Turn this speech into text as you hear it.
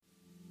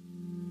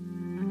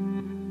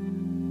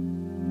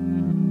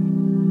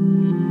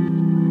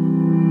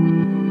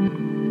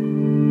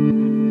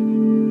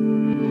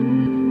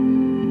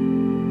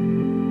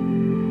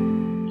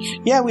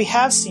yeah, we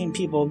have seen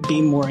people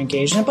be more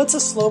engaged in it, but it's a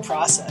slow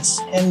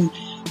process. And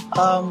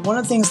one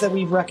of the things that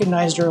we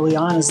recognized early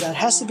on is that it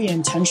has to be an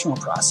intentional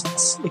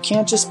process. It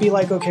can't just be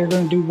like, okay, we're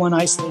going to do one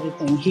isolated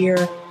thing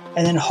here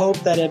and then hope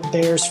that it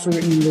bears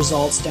fruit and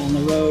results down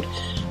the road.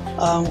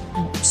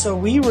 So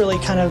we really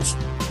kind of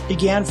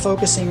began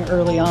focusing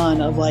early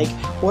on of like,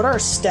 what are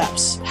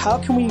steps? How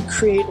can we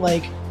create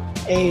like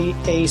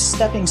a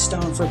stepping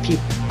stone for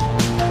people?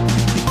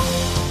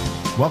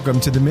 Welcome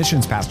to the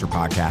Missions Pastor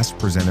Podcast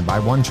presented by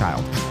One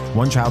Child.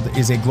 One Child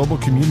is a global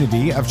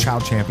community of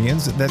child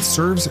champions that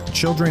serves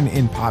children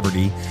in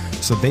poverty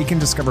so they can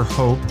discover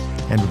hope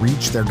and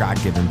reach their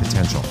God-given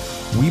potential.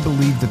 We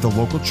believe that the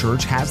local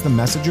church has the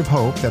message of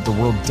hope that the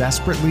world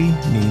desperately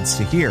needs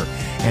to hear.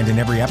 And in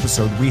every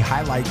episode, we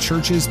highlight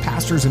churches,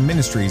 pastors, and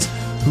ministries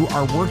who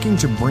are working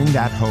to bring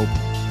that hope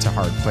to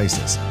hard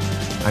places.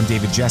 I'm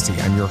David Jesse.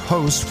 I'm your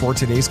host for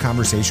today's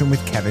conversation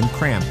with Kevin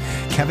Cram.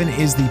 Kevin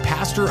is the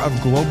pastor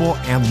of global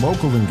and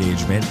local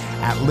engagement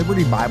at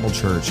Liberty Bible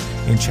Church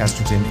in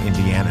Chesterton,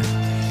 Indiana.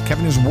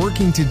 Kevin is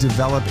working to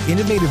develop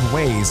innovative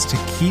ways to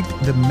keep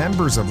the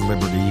members of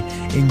Liberty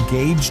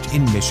engaged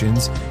in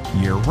missions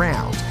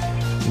year-round.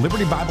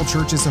 Liberty Bible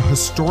Church is a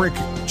historic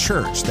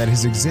church that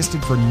has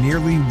existed for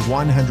nearly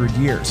 100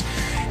 years.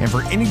 And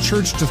for any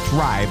church to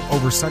thrive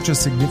over such a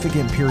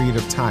significant period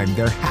of time,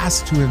 there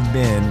has to have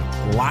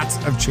been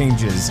lots of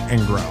changes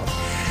and growth.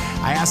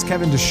 I asked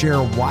Kevin to share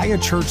why a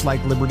church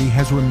like Liberty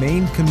has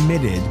remained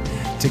committed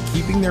to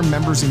keeping their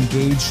members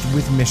engaged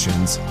with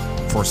missions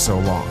for so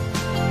long.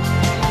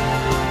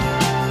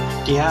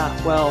 Yeah,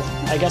 well,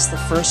 I guess the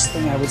first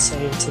thing I would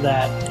say to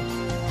that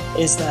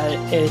is that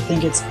I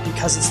think it's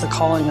because it's the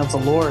calling of the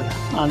Lord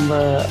on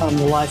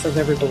the life of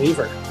every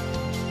believer.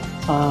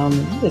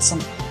 It's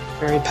something I'm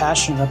very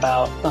passionate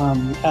about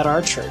at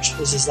our church,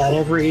 is that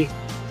every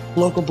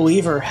local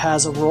believer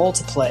has a role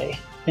to play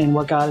in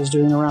what God is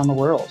doing around the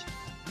world.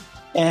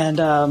 And,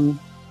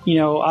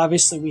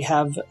 obviously we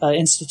have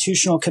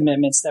institutional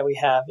commitments that we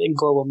have in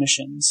global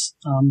missions,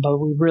 but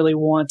we really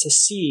want to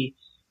see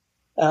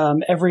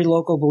every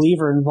local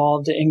believer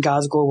involved in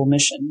God's global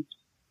mission.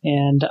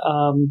 And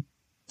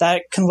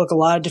that can look a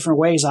lot of different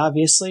ways,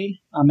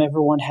 obviously.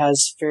 Everyone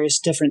has various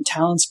different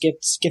talents,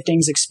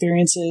 giftings,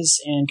 experiences,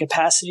 and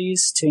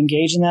capacities to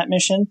engage in that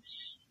mission.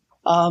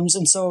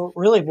 And so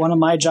really one of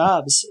my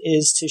jobs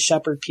is to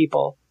shepherd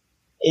people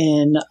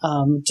in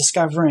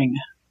discovering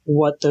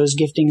what those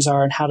giftings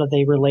are and how do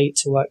they relate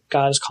to what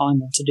God is calling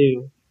them to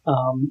do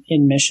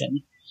in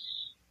mission.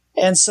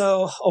 And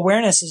so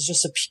awareness is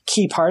just a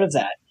key part of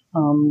that,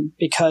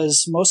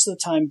 because most of the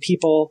time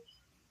people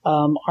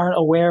aren't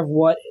aware of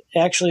what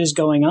actually is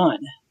going on.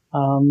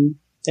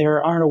 They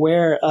aren't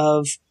aware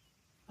of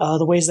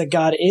the ways that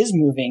God is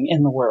moving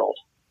in the world.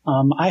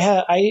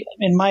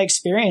 In my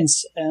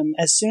experience,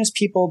 as soon as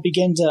people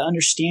begin to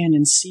understand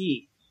and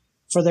see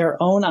for their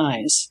own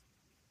eyes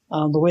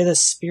the way the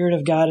Spirit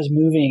of God is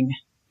moving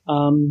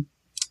in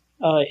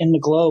the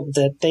globe,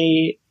 that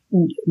they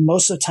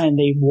most of the time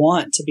they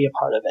want to be a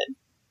part of it.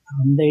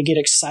 They get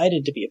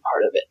excited to be a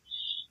part of it.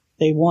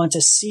 They want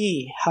to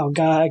see how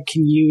God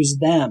can use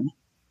them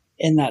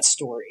in that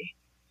story.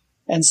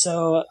 And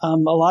so a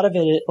lot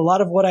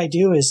of what I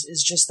do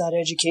is just that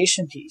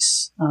education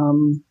piece,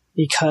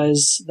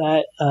 because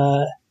that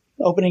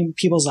opening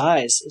people's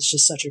eyes is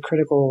just such a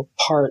critical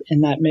part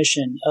in that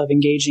mission of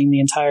engaging the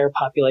entire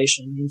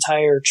population, the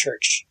entire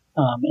church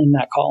in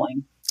that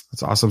calling.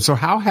 That's awesome. So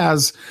how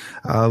has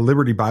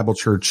Liberty Bible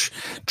Church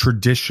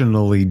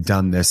traditionally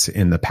done this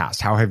in the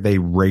past? How have they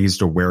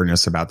raised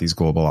awareness about these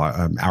global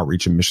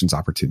outreach and missions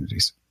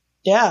opportunities?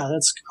 Yeah,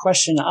 that's a good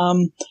question.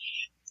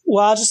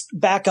 Well, I'll just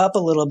back up a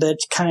little bit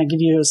to kind of give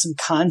you some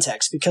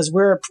context, because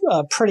we're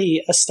a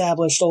pretty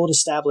old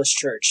established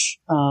church.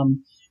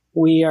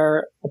 We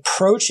are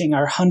approaching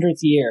our 100th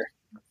year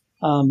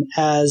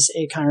as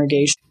a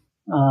congregation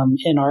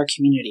in our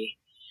community.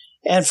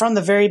 And from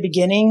the very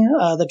beginning,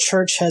 the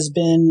church has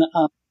been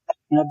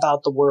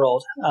about the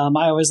world.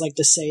 I always like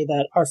to say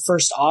that our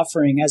first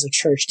offering as a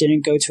church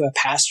didn't go to a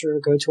pastor or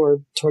go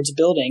towards a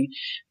building.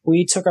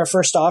 We took our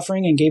first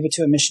offering and gave it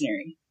to a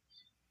missionary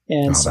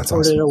and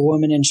supported a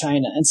woman in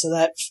China. And so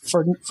that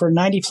for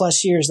 90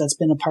 plus years, that's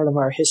been a part of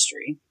our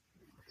history.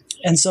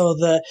 And so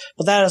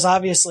but that is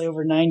obviously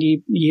over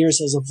 90 years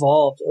has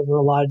evolved over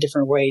a lot of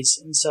different ways.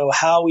 And so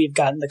how we've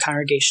gotten the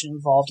congregation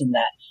involved in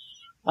that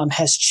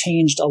has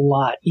changed a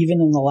lot, even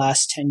in the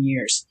last 10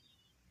 years.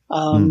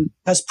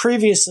 Because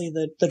previously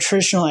the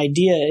traditional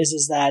idea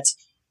is that,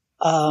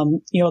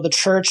 the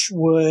church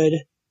would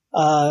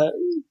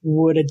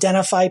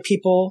identify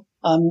people,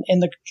 in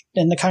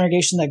the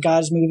congregation that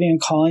God is moving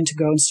and calling to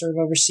go and serve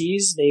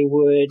overseas. They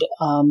would,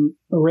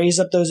 raise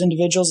up those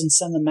individuals and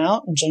send them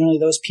out. And generally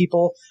those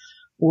people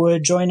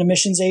would join a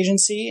missions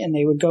agency and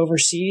they would go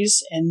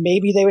overseas, and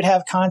maybe they would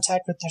have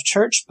contact with the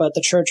church, but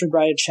the church would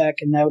write a check,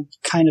 and that would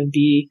kind of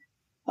be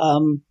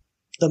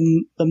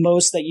the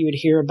most that you would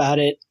hear about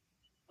it.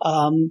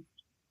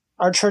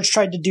 Our church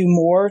tried to do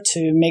more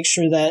to make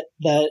sure that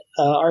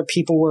our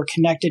people were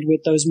connected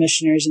with those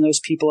missionaries and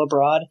those people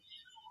abroad.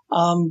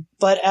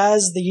 But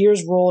as the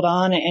years rolled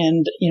on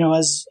and,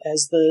 as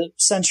the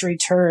century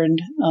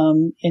turned,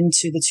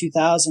 into the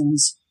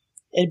 2000s,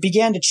 it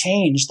began to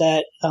change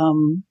that,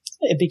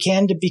 it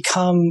began to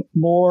become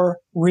more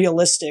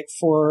realistic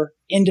for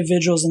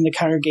individuals in the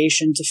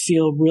congregation to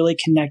feel really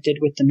connected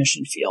with the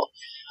mission field.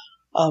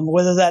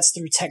 Whether that's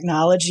through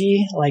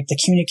technology, like the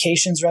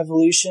communications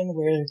revolution,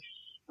 where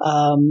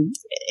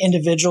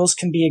individuals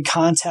can be in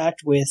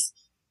contact with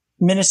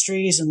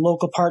ministries and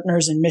local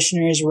partners and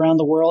missionaries around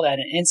the world at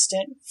an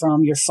instant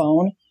from your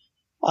phone,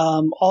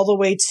 all the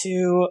way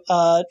to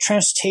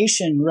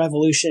transportation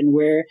revolution,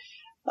 where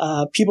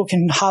people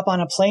can hop on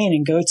a plane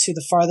and go to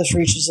the farthest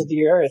reaches of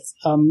the earth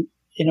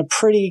in a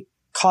pretty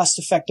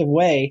cost-effective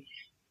way.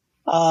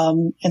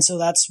 And so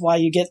that's why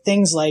you get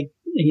things like,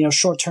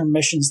 short-term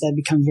missions that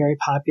become very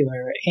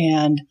popular,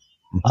 and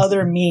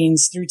other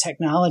means through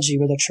technology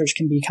where the church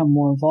can become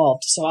more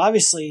involved. So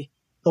obviously,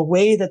 the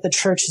way that the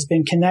church has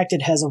been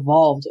connected has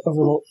evolved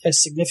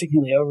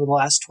significantly over the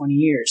last 20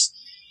 years.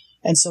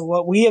 And so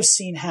what we have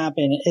seen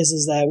happen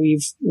is that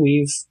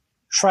we've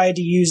tried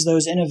to use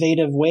those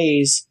innovative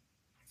ways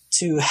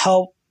to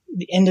help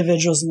the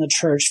individuals in the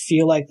church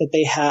feel like that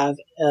they have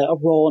a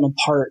role and a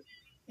part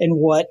in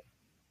what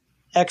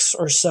X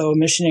or so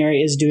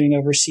missionary is doing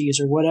overseas,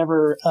 or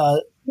whatever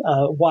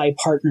Y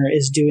partner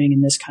is doing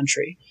in this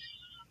country.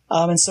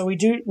 And so we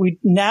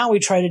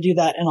try to do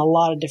that in a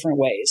lot of different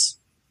ways.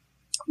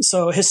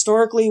 So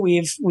historically,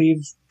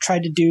 we've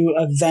tried to do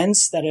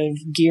events that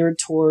have geared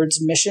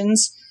towards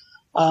missions.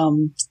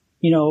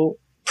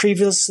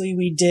 Previously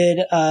we did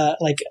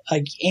like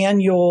an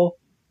annual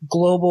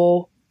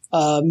global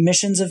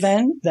missions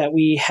event that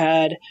we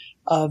had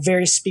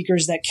various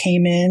speakers that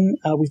came in.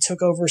 We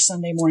took over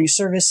Sunday morning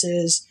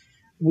services.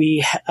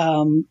 We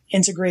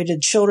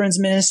integrated children's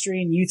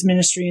ministry and youth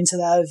ministry into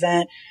that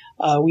event.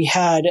 We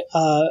had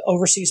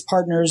overseas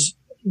partners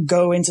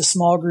go into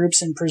small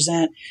groups and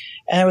present.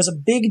 And it was a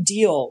big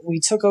deal. We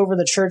took over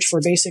the church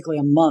for basically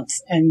a month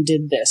and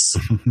did this.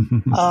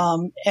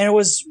 And it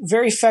was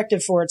very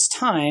effective for its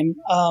time.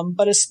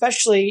 But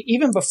especially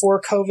even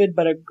before COVID,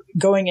 but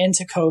going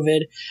into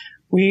COVID,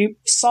 we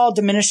saw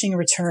diminishing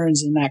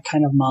returns in that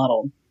kind of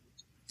model.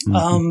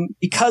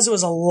 Because it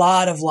was a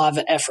lot of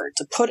effort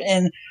to put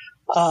in,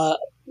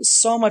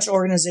 so much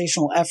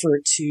organizational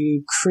effort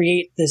to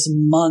create this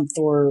month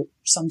or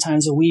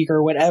sometimes a week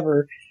or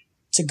whatever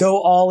to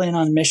go all in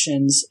on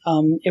missions.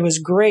 It was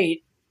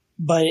great,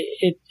 but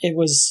it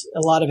was a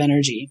lot of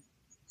energy.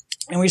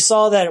 And we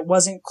saw that it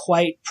wasn't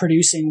quite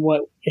producing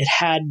what it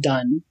had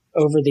done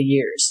over the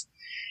years.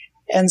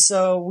 And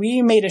so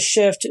we made a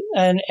shift,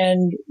 and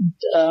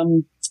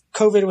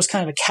COVID was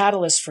kind of a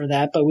catalyst for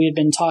that, but we had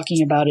been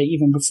talking about it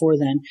even before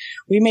then.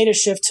 We made a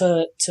shift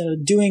to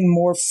doing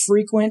more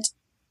frequent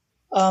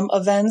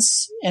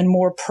events and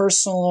more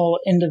personal,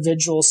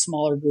 individual,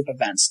 smaller group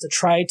events to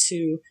try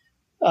to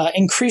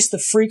increase the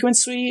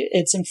frequency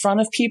it's in front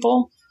of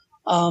people.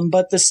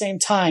 But at the same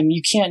time,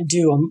 you can't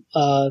do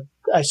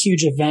a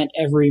huge event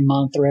every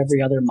month or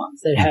every other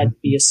month. It had to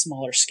be a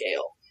smaller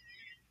scale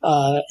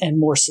and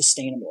more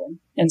sustainable.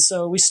 And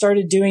so we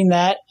started doing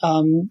that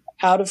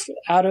out of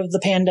the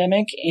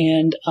pandemic,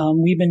 and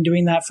we've been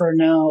doing that for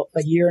now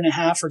a year and a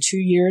half or 2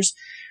 years,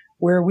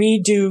 where we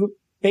do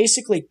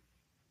basically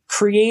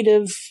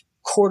creative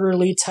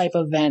quarterly type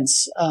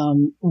events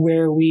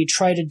where we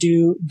try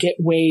to get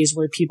ways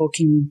where people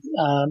can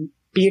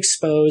be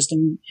exposed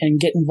and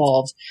get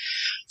involved.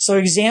 So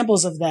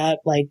examples of that,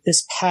 like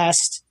this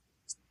past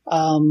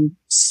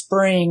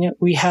spring,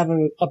 we have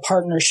a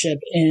partnership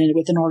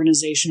with an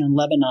organization in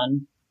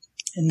Lebanon,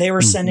 and they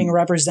were sending a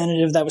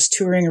representative that was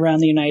touring around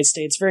the United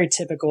States, very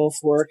typical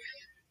for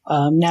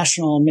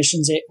national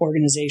missions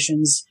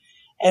organizations.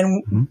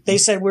 And they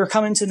said, we're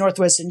coming to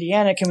Northwest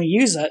Indiana. Can you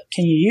use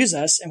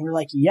us? And we're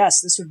like,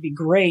 yes, this would be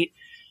great.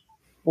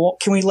 Well,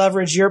 can we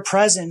leverage your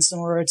presence in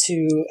order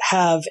to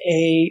have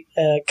a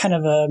kind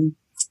of a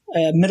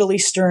Middle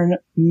Eastern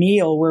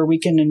meal where we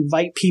can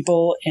invite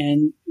people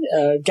and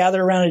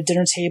gather around a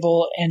dinner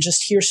table and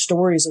just hear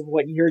stories of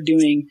what you're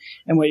doing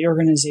and what your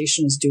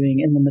organization is doing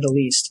in the Middle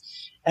East.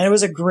 And it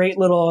was a great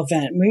little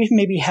event. We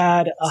maybe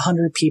had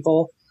 100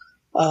 people.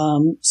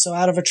 So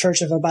out of a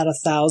church of about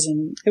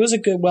 1,000, it was a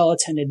good,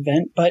 well-attended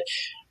event, but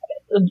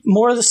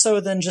more so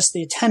than just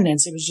the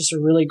attendance, it was just a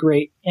really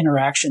great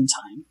interaction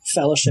time,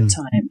 fellowship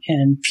time.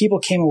 And people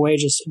came away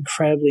just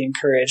incredibly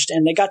encouraged,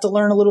 and they got to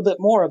learn a little bit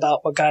more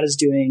about what God is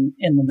doing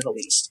in the Middle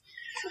East.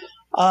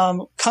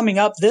 Coming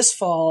up this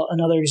fall,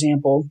 another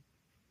example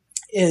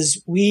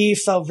is we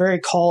felt very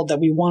called that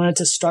we wanted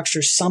to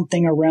structure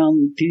something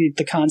around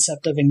the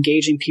concept of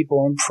engaging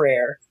people in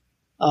prayer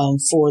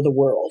for the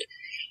world.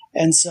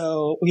 And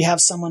so we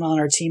have someone on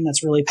our team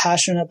that's really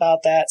passionate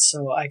about that.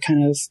 So I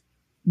kind of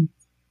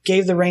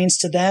gave the reins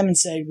to them and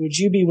said, would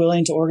you be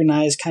willing to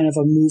organize kind of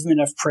a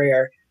movement of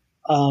prayer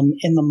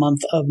in the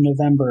month of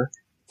November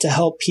to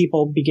help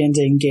people begin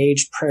to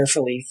engage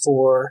prayerfully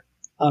for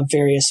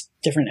various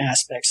different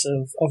aspects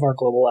of our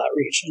global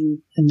outreach.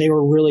 And they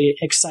were really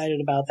excited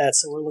about that.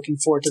 So we're looking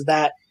forward to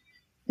that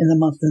in the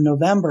month of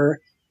November.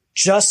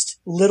 just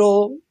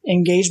little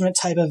engagement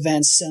type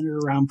events centered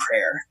around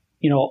prayer,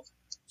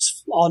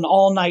 an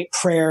all night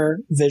prayer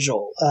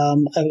vigil,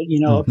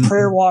 a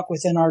prayer walk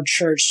within our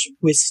church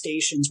with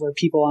stations where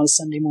people on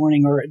Sunday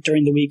morning or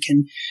during the week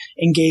can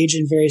engage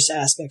in various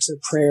aspects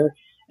of prayer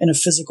in a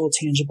physical,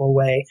 tangible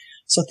way.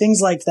 So things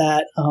like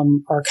that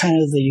are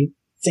kind of the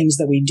things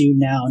that we do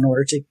now in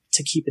order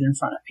to keep it in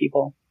front of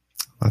people.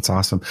 That's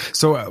awesome.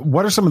 So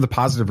what are some of the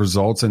positive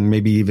results and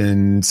maybe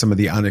even some of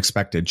the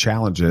unexpected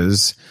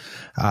challenges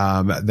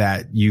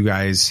that you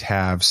guys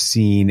have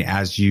seen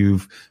as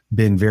you've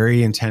been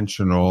very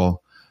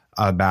intentional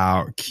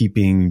about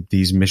keeping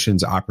these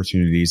missions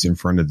opportunities in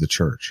front of the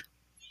church?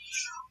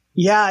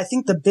 Yeah, I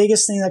think the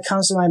biggest thing that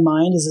comes to my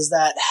mind is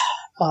that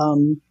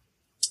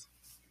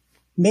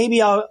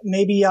maybe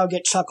I'll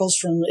get chuckles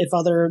from if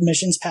other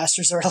missions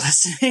pastors are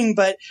listening,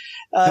 but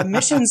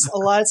missions a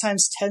lot of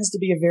times tends to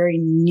be a very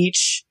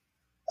niche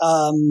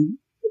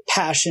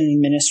passion in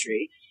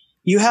ministry.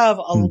 You have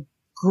a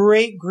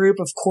great group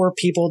of core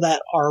people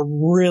that are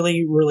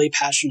really, really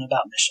passionate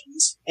about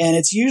missions, and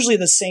it's usually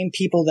the same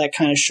people that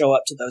kind of show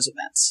up to those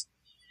events,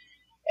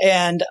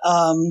 and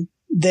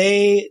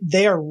they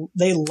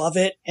love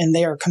it, and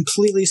they are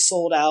completely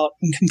sold out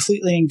and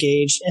completely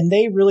engaged, and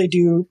they really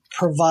do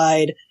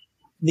provide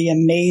the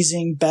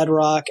amazing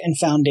bedrock and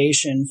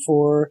foundation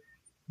for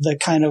the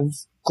kind of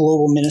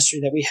global ministry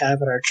that we have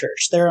at our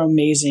church. They're an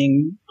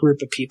amazing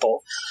group of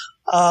people.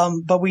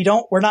 But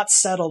we're not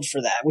settled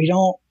for that. We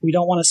don't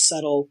want to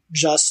settle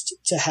just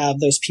to have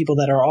those people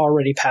that are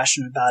already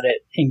passionate about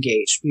it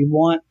engaged. We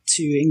want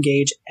to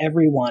engage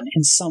everyone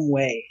in some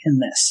way in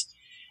this.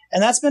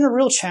 And that's been a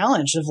real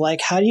challenge of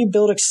like, how do you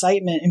build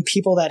excitement in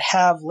people that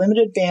have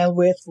limited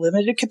bandwidth,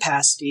 limited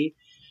capacity?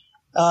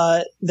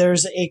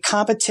 There's a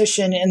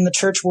competition in the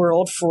church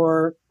world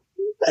for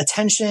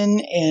attention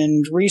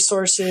and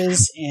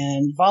resources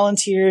and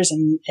volunteers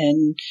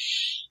and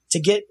to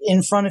get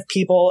in front of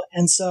people.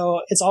 And so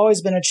it's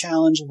always been a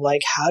challenge of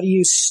like, how do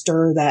you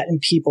stir that in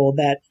people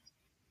that,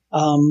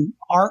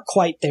 aren't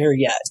quite there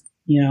yet,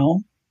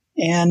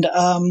 And,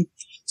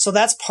 so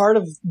that's part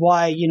of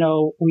why,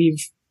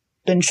 we've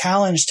been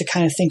challenged to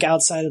kind of think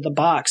outside of the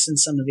box in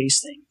some of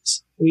these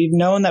things. We've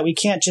known that we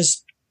can't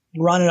just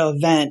run an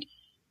event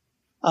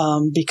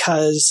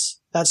because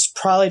that's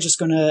probably just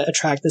going to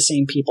attract the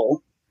same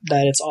people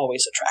that it's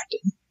always attracted.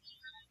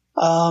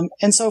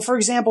 And so, for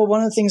example,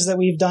 one of the things that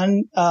we've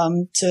done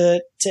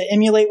to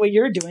emulate what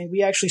you're doing,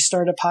 we actually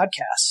started a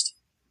podcast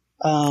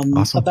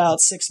Awesome.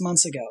 About 6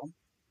 months ago.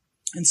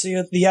 And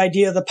so the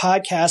idea of the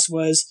podcast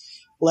was,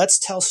 let's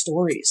tell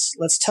stories.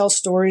 Let's tell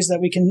stories that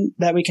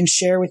we can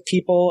share with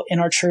people in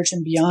our church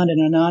and beyond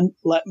in a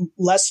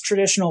less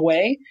traditional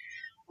way.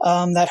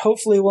 That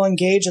hopefully will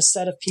engage a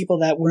set of people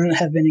that wouldn't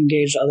have been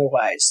engaged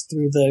otherwise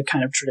through the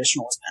kind of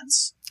traditional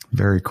events.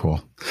 Very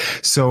cool.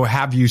 So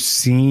have you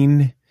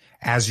seen,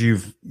 as you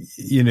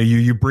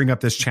bring up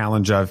this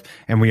challenge of,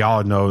 and we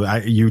all know,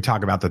 you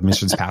talk about the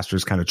missions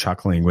pastors kind of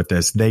chuckling with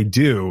this. They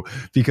do,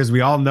 because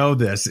we all know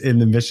this in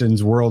the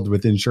missions world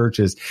within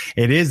churches.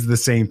 It is the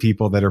same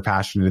people that are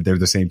passionate. They're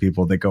the same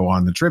people that go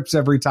on the trips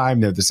every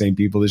time. They're the same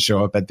people that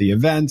show up at the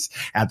events,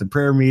 at the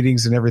prayer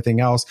meetings and everything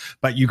else.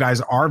 But you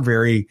guys are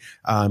very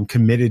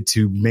committed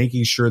to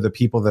making sure the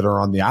people that are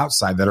on the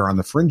outside, that are on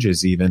the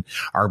fringes even,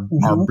 are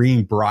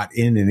being brought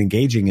in and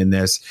engaging in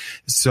this.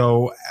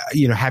 So,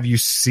 have you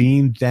seen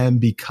them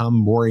become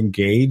more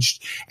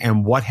engaged,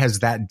 and what has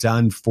that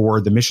done for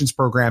the missions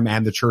program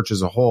and the church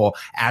as a whole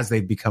as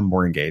they've become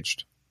more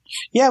engaged?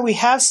 Yeah, we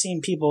have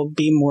seen people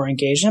be more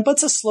engaged, but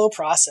it's a slow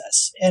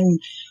process. And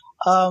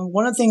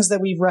one of the things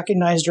that we've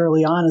recognized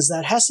early on is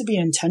that it has to be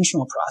an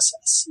intentional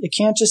process. It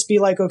can't just be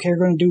like, okay, we're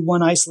going to do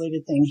one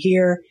isolated thing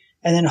here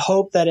and then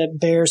hope that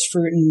it bears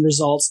fruit and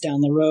results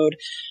down the road.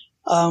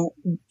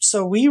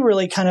 So we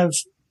really kind of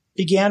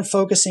began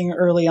focusing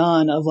early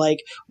on of like,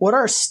 what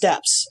are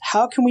steps?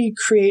 How can we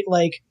create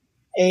like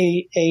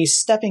a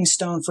stepping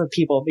stone for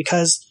people?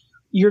 Because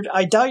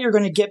I doubt you're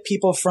going to get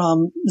people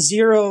from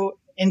zero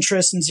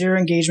interest and zero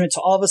engagement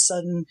to all of a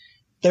sudden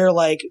they're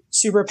like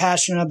super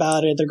passionate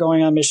about it. They're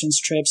going on missions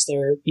trips.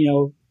 They're,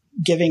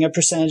 giving a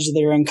percentage of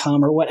their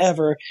income or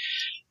whatever.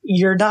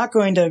 You're not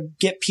going to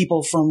get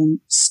people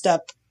from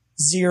step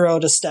 0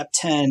 to step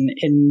 10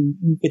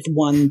 with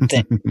one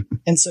thing.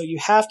 And so you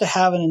have to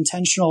have an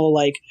intentional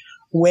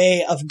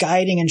way of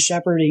guiding and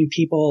shepherding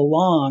people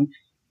along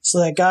so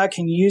that God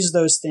can use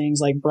those things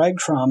like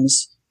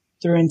breadcrumbs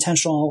through an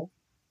intentional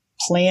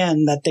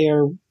plan that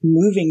they're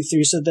moving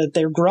through so that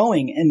they're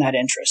growing in that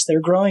interest.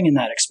 They're growing in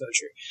that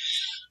exposure.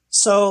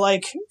 So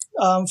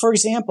for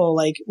example,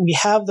 we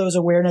have those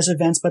awareness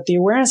events, but the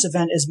awareness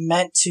event is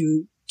meant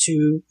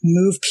to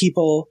move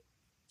people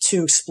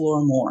to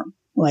explore more.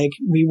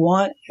 We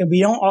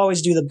don't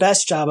always do the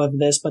best job of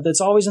this, but it's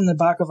always in the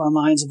back of our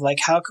minds of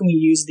how can we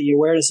use the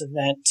awareness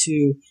event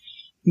to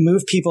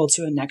move people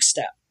to a next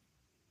step.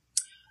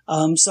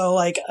 So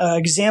an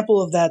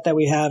example of that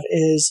we have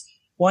is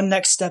one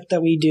next step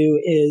that we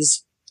do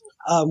is,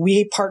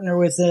 we partner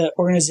with an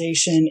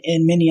organization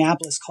in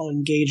Minneapolis called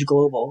Engage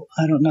Global.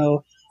 I don't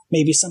know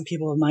Maybe some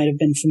people might have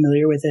been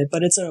familiar with it,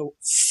 but it's a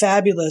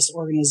fabulous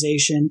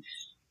organization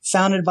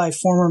founded by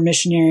former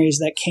missionaries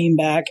that came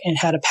back and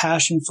had a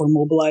passion for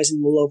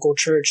mobilizing the local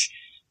church.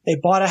 They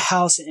bought a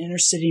house in inner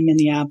city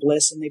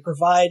Minneapolis, and they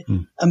provide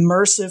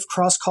immersive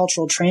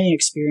cross-cultural training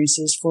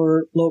experiences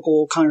for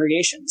local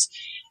congregations.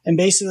 And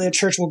basically the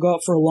church will go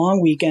out for a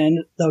long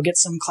weekend. They'll get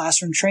some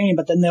classroom training,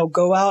 but then they'll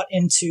go out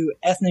into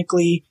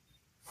ethnically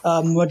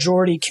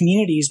majority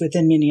communities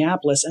within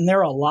Minneapolis. And there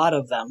are a lot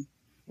of them.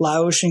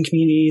 Laotian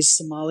communities,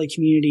 Somali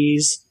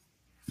communities,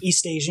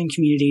 East Asian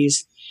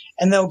communities.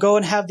 And they'll go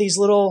and have these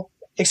little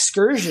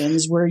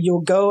excursions where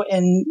you'll go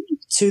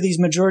into these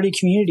majority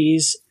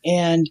communities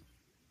and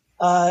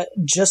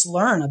just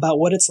learn about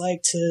what it's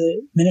like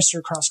to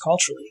minister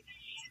cross-culturally.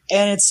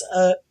 And it's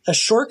a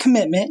short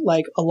commitment,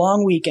 like a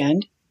long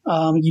weekend.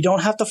 You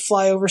don't have to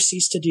fly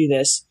overseas to do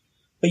this,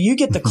 but you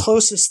get the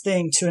closest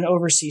thing to an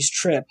overseas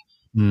trip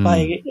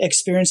by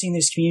experiencing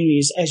these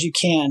communities as you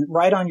can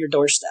right on your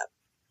doorstep.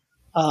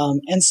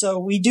 And so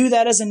we do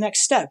that as a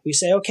next step. We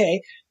say,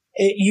 okay,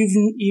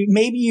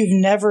 maybe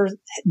you've never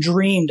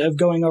dreamed of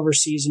going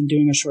overseas and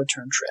doing a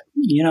short-term trip,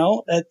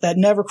 that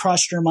never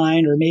crossed your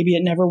mind, or maybe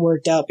it never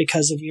worked out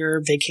because of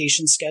your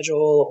vacation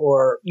schedule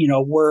or,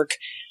 work.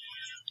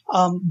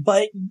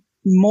 But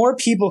more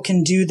people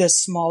can do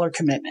this smaller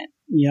commitment.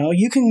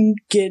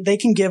 They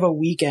can give a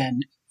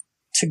weekend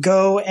to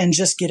go and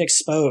just get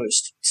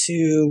exposed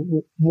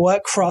to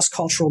what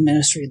cross-cultural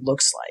ministry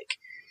looks like.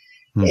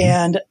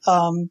 And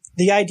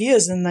the idea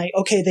is then they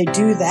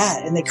do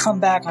that and they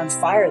come back on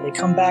fire. They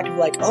come back and be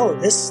like, oh,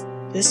 this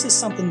is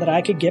something that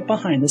I could get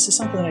behind. This is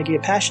something that I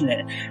get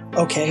passionate in.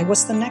 Okay,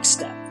 what's the next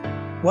step?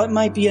 What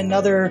might be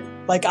another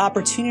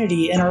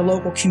opportunity in our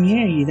local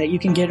community that you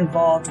can get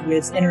involved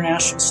with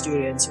international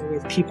students or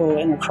with people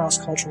in a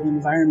cross-cultural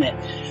environment?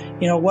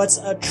 What's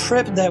a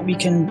trip that we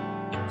can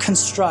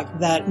construct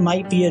that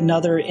might be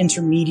another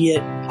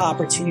intermediate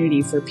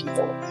opportunity for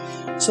people?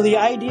 So the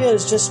idea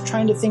is just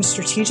trying to think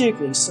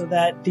strategically so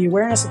that the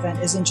awareness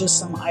event isn't just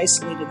some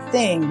isolated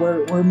thing.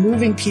 We're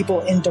moving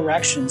people in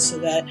directions so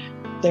that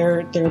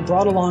they're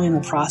brought along in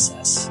the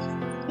process.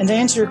 And to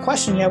answer your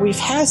question, yeah, we've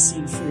had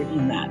seen fruit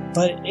in that,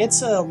 but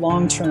it's a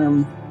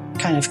long-term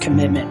kind of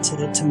commitment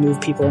to move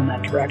people in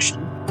that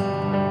direction.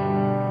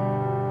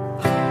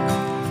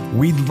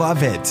 We'd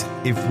love it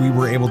if we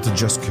were able to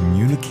just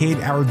communicate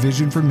our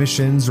vision for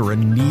missions or a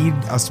need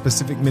a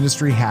specific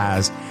ministry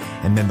has,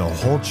 and then the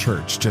whole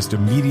church just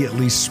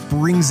immediately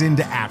springs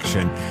into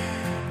action.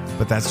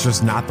 But that's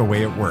just not the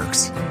way it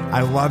works.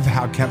 I love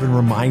how Kevin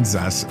reminds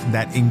us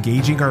that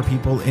engaging our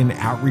people in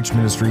outreach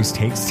ministries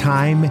takes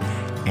time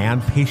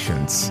and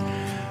patience,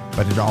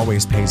 but it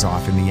always pays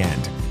off in the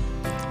end.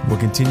 We'll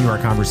continue our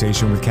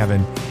conversation with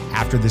Kevin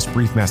after this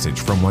brief message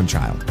from One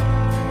Child.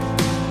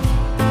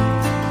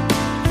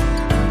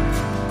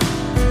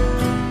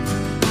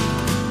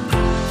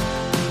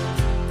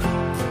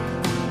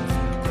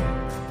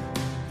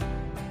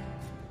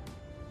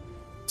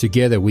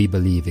 Together, we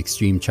believe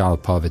extreme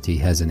child poverty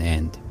has an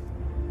end,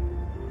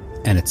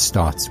 and it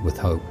starts with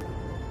hope.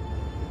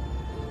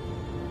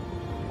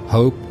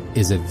 Hope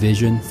is a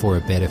vision for a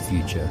better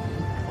future,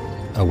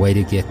 a way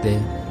to get there,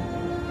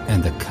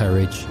 and the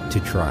courage to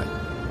try.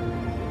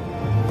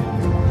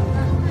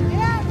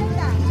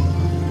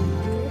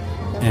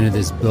 And it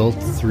is built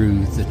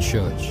through the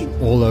church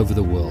all over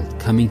the world,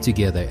 coming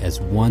together as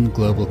one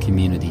global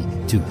community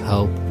to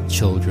help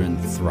children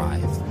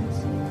thrive.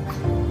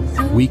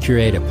 We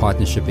create a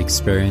partnership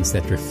experience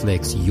that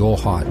reflects your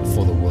heart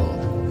for the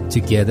world.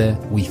 Together,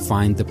 we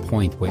find the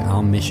point where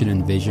our mission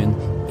and vision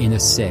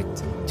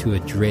intersect to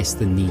address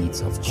the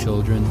needs of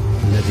children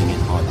living in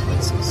hard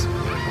places.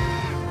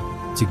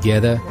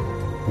 Together,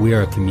 we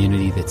are a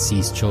community that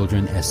sees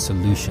children as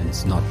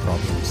solutions, not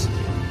problems.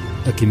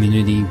 A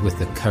community with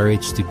the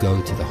courage to go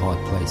to the hard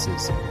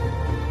places.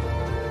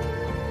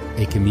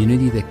 A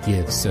community that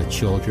gives so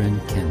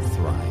children can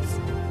thrive.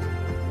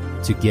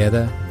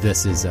 Together,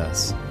 this is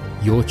us.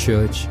 Your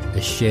church,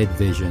 a shared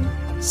vision,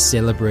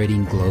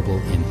 celebrating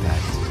global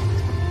impact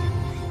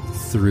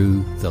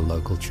through the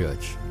local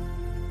church.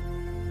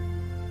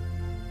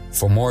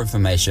 For more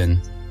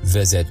information,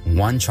 visit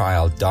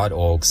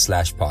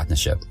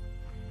onechild.org/partnership.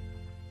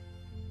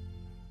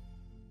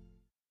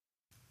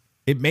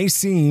 It may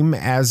seem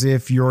as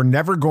if you're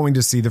never going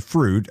to see the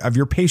fruit of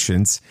your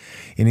patience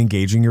in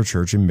engaging your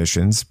church in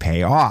missions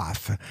pay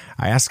off.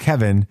 I asked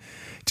Kevin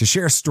to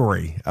share a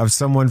story of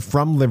someone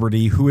from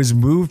Liberty who has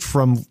moved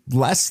from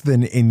less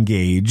than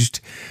engaged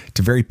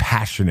to very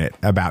passionate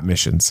about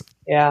missions.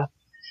 Yeah.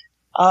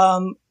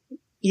 I'll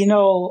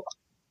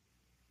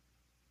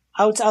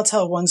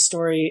tell one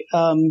story.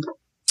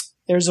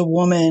 There's a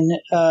woman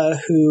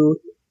who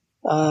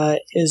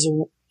is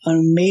an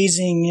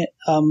amazing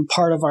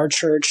part of our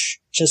church,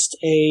 just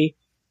a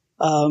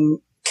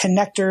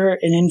connector,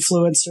 an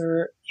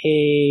influencer,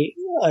 a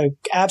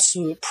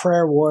absolute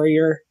prayer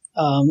warrior.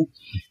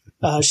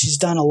 She's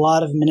done a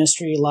lot of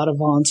ministry, a lot of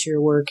volunteer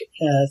work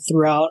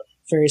throughout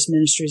various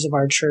ministries of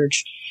our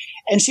church.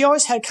 And she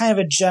always had kind of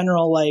a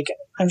general, like,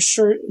 I'm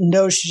sure,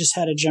 no, she just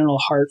had a general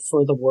heart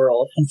for the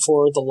world and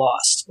for the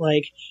lost.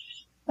 Like,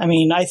 I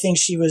mean, I think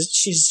she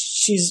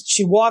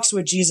walks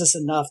with Jesus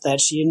enough that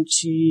she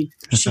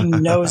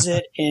knows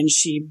it, and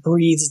she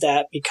breathes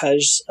that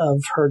because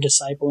of her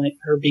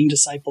being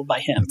discipled by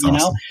him.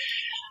 That's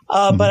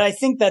awesome. But I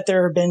think that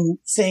there have been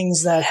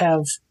things that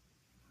have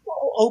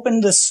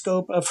opened the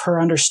scope of her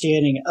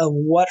understanding of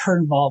what her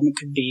involvement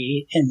could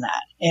be in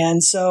that.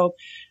 And so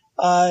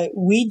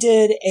we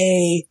did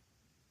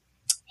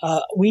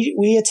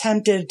we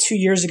attempted 2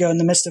 years ago in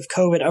the midst of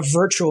COVID a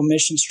virtual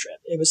missions trip.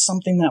 It was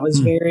something that was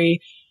very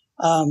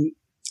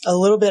a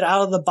little bit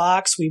out of the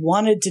box. We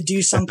wanted to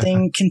do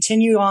something,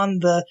 continue on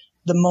the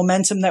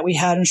momentum that we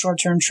had in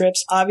short-term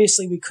trips.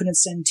 Obviously, we couldn't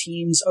send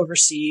teams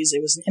overseas.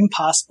 It was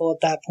impossible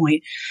at that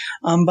point.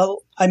 But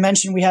I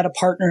mentioned we had a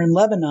partner in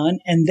Lebanon,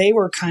 and they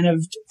were kind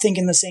of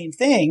thinking the same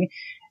thing.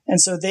 And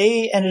so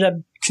they ended up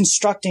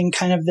constructing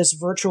kind of this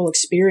virtual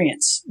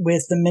experience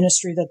with the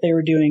ministry that they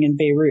were doing in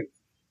Beirut,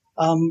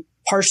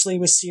 partially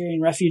with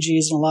Syrian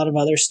refugees and a lot of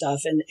other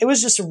stuff. And it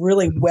was just a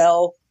really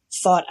well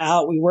thought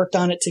out. We worked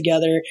on it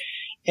together,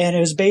 and it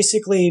was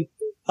basically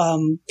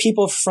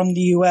people from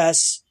the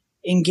U.S.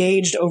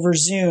 engaged over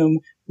Zoom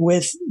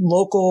with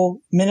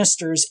local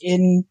ministers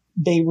in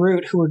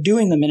Beirut who were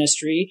doing the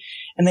ministry.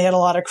 And they had a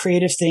lot of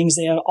creative things.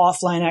 They had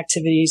offline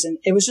activities, and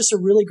it was just a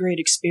really great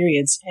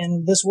experience.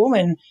 And this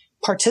woman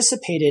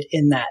participated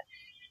in that.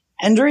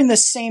 And during the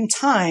same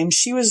time,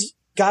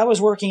 God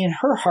was working in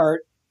her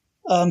heart,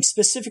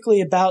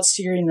 specifically about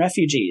Syrian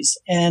refugees.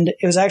 And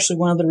it was actually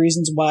one of the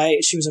reasons why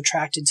she was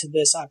attracted to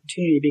this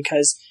opportunity,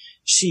 because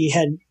she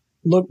had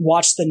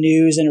watched the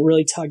news and it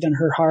really tugged on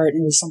her heart,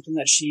 and it was something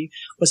that she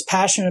was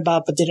passionate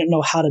about but didn't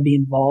know how to be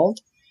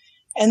involved.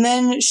 And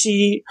then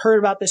she heard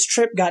about this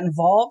trip, got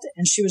involved,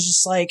 and she was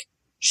just like,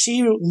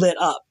 she lit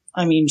up.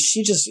 I mean,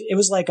 it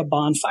was like a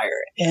bonfire.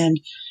 And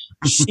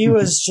she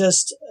was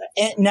just,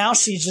 now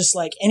she's just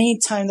like,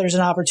 anytime there's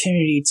an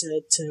opportunity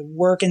to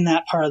work in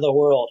that part of the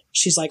world,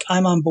 she's like,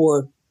 I'm on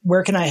board.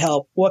 Where can I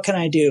help? What can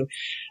I do?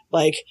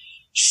 Like,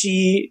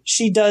 she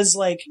does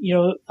like,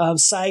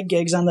 side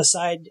gigs on the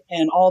side,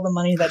 and all the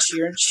money that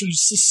she earns,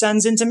 she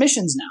sends into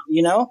missions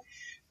now,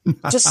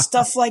 just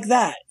stuff like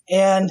that.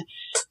 And,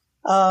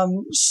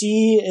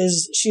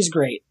 she's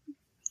great.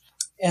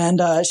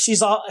 And,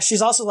 she's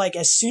also like,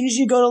 as soon as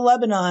you go to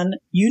Lebanon,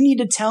 you need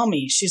to tell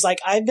me. She's like,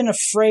 I've been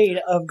afraid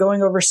of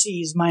going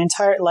overseas my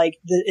entire,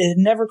 it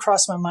never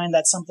crossed my mind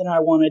that's something I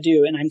want to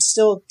do. And I'm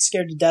still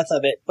scared to death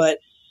of it. But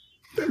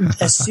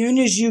as soon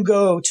as you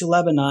go to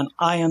Lebanon,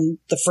 I am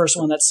the first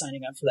one that's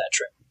signing up for that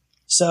trip.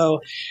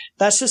 So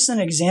that's just an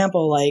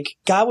example. Like,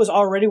 God was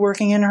already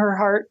working in her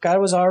heart.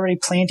 God was already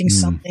planting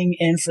something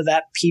in for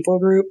that people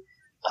group.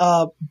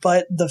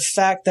 But the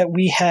fact that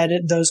we had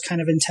those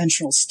kind of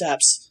intentional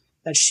steps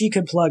that she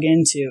could plug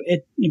into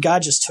it,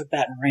 God just took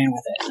that and ran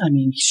with it. I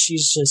mean,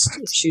 she's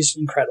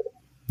incredible.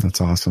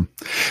 That's awesome.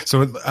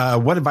 So,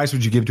 what advice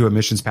would you give to a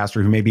missions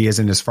pastor who maybe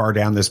isn't as far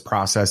down this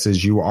process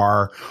as you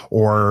are,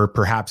 or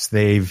perhaps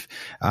they've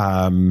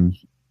been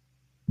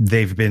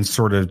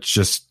sort of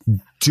just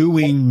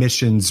doing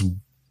missions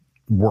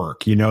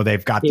work?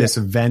 They've got this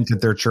event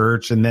at their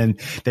church, and then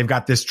they've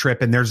got this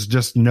trip, and there's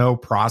just no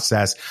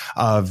process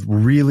of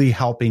really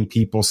helping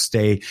people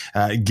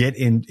get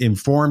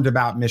informed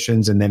about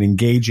missions, and then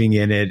engaging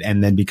in it,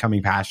 and then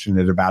becoming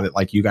passionate about it,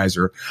 like you guys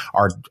are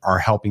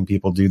helping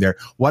people do there.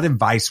 What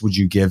advice would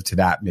you give to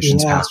that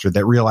missions pastor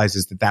that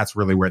realizes that that's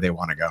really where they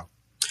want to go?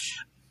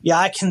 Yeah,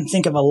 I can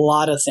think of a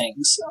lot of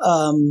things.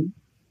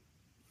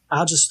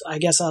 I'll just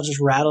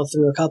rattle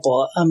through a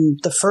couple.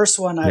 The first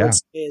one I would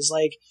say is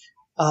like,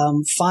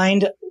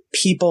 find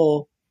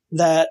people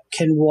that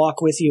can walk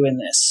with you in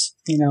this.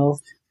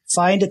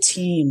 Find a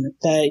team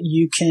that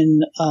you can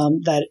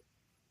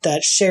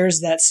that shares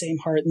that same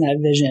heart and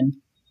that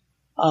vision,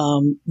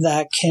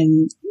 that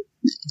can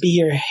be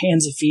your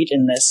hands and feet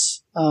in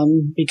this,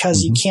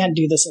 because you can't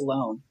do this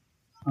alone.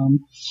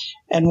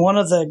 And one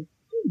of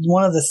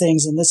the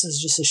things, and this is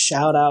just a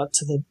shout out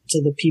to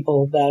the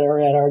people that are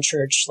at our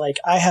church. Like,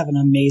 I have an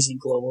amazing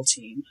global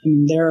team. I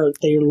mean, they are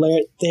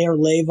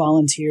lay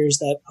volunteers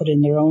that put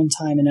in their own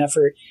time and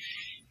effort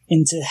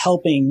into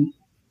helping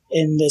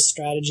in this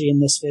strategy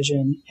and this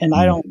vision. And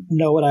I don't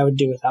know what I would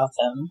do without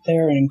them.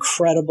 They're an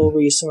incredible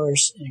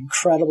resource, an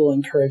incredible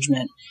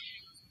encouragement,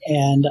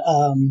 and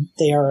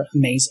they are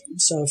amazing.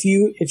 So if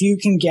you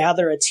can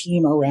gather a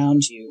team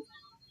around you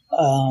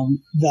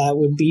that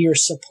would be your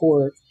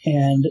support,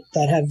 and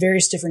that have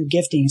various different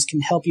giftings,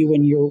 can help you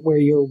where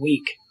you're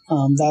weak,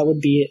 that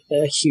would be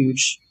a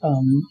huge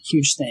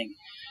thing.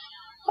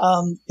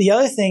 The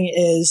other thing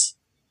is,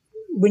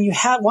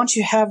 once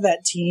you have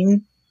that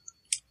team,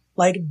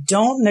 like,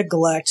 don't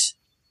neglect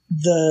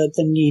the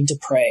need to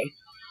pray.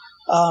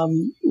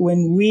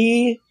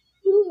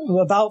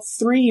 About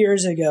 3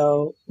 years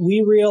ago,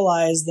 we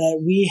realized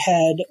that we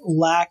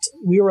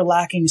were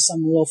lacking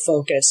some real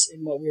focus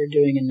in what we were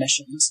doing in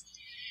missions.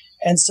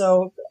 And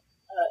so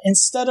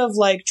instead of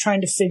like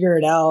trying to figure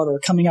it out or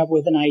coming up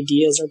with an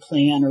ideas or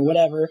plan or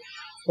whatever,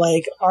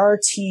 like our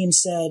team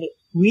said,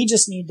 we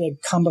just need to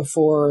come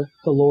before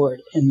the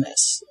Lord in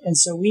this. And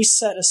so we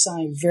set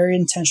aside very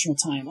intentional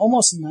time,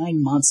 almost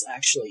 9 months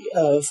actually,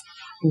 of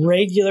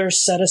regular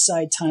set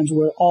aside times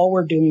where all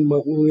we're doing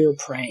what we were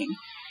praying.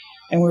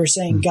 And we were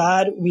saying,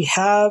 God,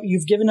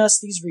 you've given us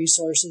these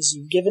resources,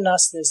 you've given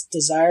us this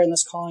desire and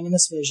this calling and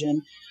this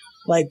vision,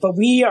 but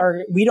we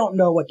don't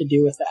know what to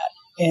do with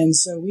that. And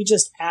so we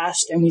just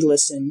asked and we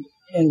listened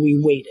and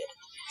we waited.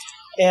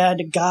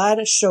 And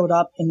God showed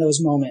up in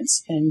those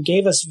moments and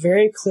gave us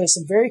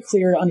some very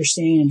clear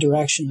understanding and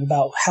direction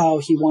about how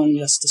he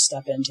wanted us to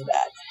step into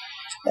that.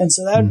 And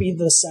so that would be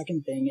the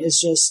second thing, is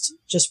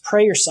just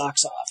pray your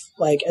socks off.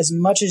 As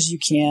much as you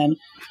can,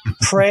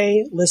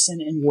 pray, listen,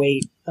 and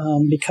wait,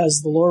 because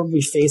the Lord will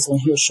be faithful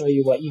and he'll show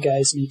you what you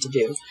guys need to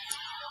do.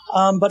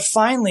 But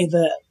finally,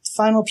 the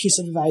final piece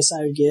of advice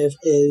I would give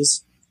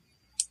is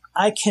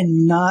I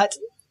cannot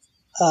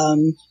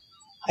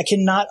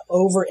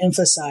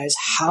overemphasize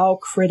how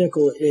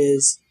critical it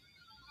is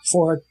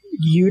for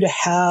you to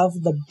have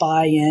the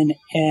buy-in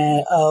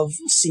of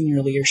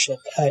senior leadership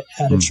at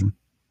a church.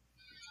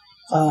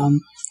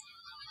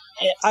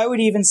 I would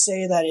even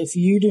say that if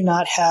you do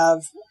not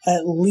have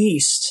at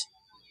least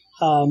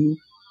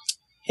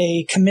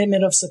a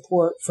commitment of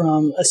support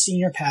from a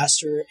senior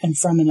pastor and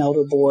from an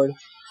elder board,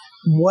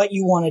 what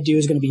you want to do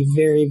is going to be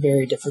very,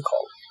 very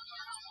difficult.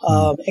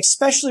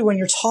 Especially when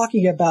you're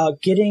talking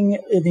about getting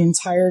the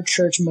entire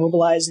church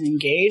mobilized and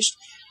engaged,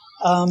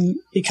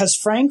 because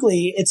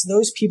frankly, it's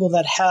those people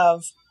that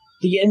have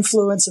the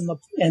influence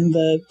and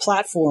the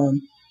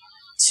platform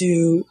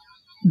to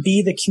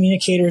be the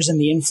communicators and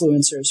the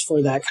influencers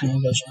for that kind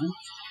of vision.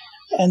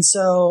 And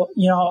so,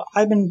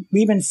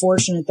 we've been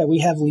fortunate that we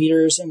have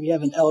leaders and we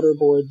have an elder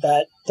board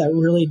that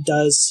really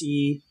does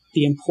see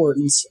the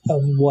importance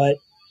of what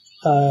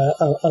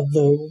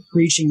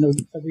reaching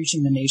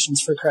the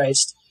nations for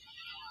Christ.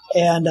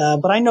 And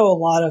but I have a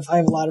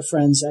lot of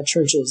friends at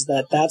churches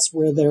that's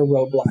where their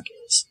roadblock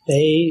is.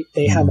 They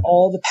have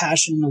all the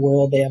passion in the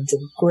world. They have the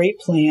great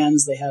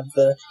plans. They have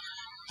the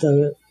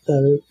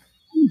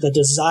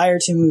desire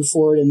to move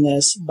forward in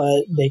this,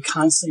 but they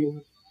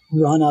constantly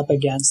run up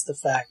against the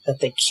fact that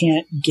they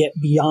can't get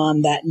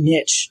beyond that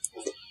niche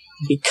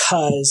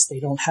because they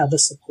don't have the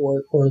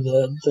support or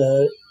the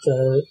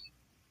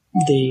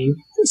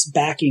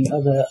backing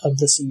of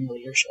the senior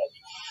leadership.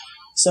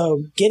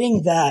 So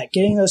getting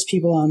those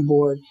people on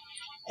board,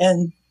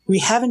 and we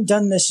haven't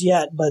done this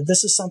yet, but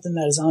this is something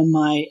that is on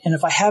and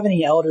if I have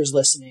any elders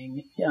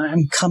listening,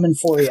 I'm coming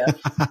for you.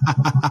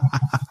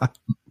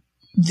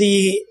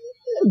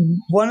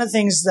 One of the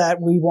things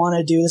that we want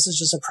to do, this is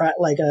just a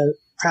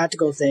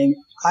practical thing.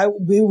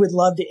 We would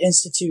love to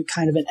institute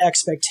kind of an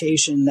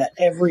expectation that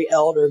every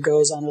elder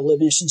goes on a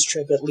missions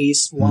trip at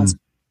least once a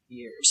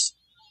year.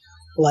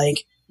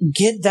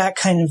 Get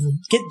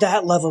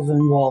that level of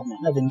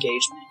involvement, of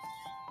engagement,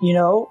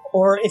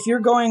 or if you're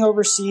going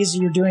overseas,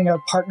 you're doing a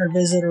partner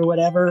visit or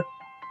whatever,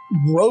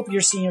 rope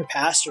your senior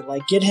pastor,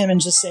 get him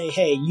and just say,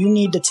 hey, you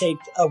need to take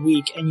a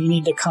week and you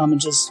need to come and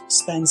just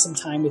spend some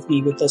time with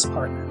me with this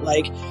partner.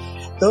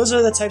 Those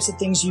are the types of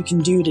things you can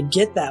do to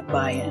get that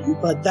buy-in,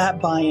 but that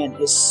buy-in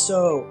is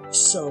so,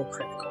 so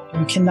critical.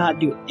 You cannot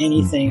do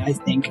anything, I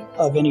think,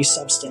 of any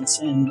substance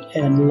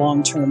and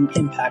long-term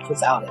impact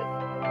without it.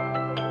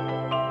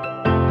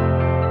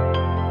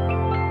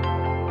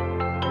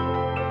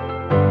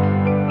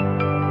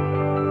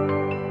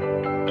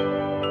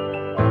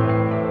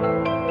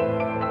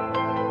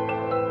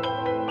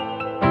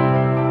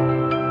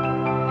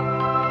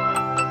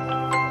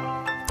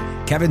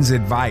 Kevin's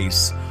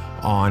advice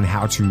on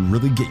how to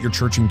really get your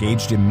church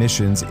engaged in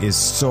missions is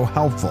so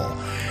helpful.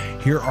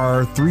 Here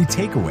are 3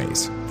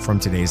 takeaways from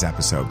today's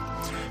episode.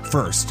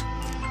 First,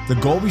 the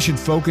goal we should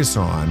focus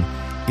on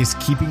is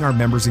keeping our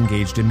members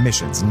engaged in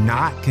missions,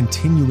 not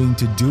continuing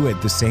to do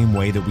it the same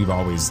way that we've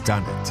always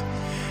done it.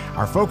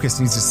 Our focus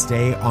needs to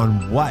stay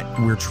on what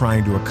we're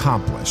trying to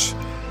accomplish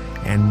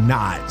and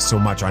not so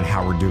much on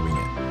how we're doing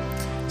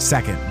it.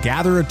 Second,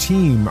 gather a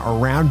team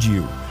around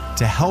you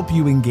to help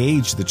you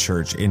engage the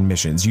church in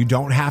missions. You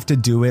don't have to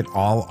do it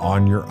all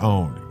on your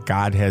own.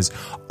 God has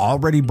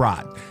already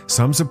brought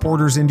some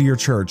supporters into your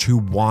church who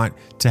want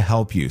to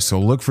help you. So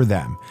look for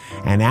them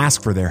and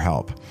ask for their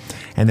help.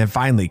 And then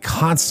finally,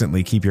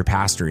 constantly keep your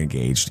pastor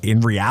engaged.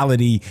 In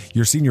reality,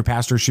 your senior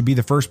pastor should be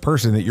the first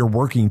person that you're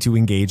working to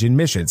engage in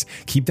missions.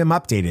 Keep them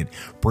updated.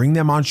 Bring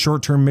them on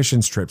short-term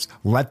missions trips.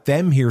 Let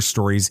them hear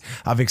stories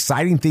of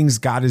exciting things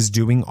God is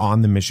doing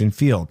on the mission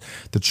field.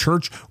 The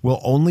church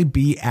will only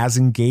be as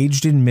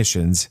engaged in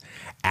missions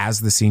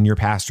as the senior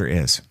pastor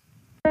is.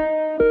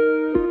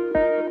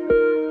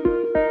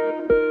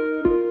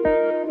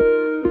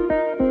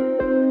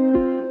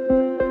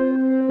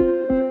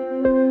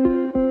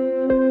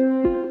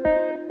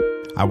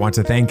 I want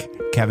to thank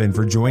Kevin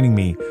for joining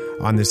me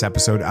on this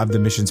episode of the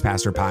Missions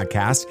Pastor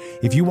Podcast.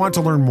 If you want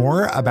to learn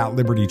more about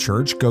Liberty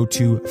Church, go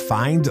to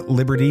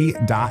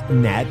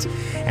findliberty.net.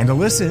 And to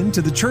listen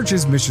to the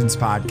church's Missions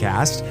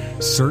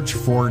Podcast, search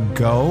for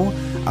Go,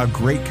 a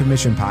Great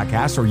Commission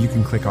podcast, or you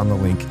can click on the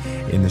link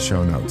in the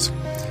show notes.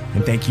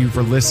 And thank you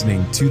for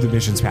listening to the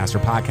Missions Pastor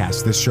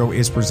Podcast. This show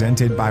is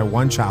presented by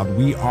One Child.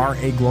 We are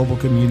a global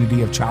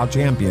community of child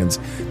champions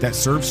that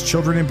serves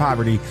children in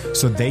poverty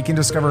so they can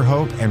discover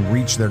hope and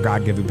reach their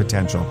God-given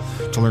potential.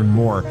 To learn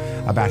more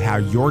about how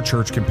your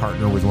church can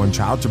partner with One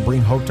Child to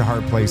bring hope to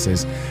hard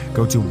places,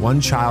 go to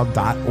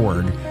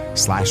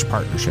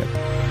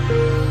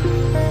onechild.org/partnership.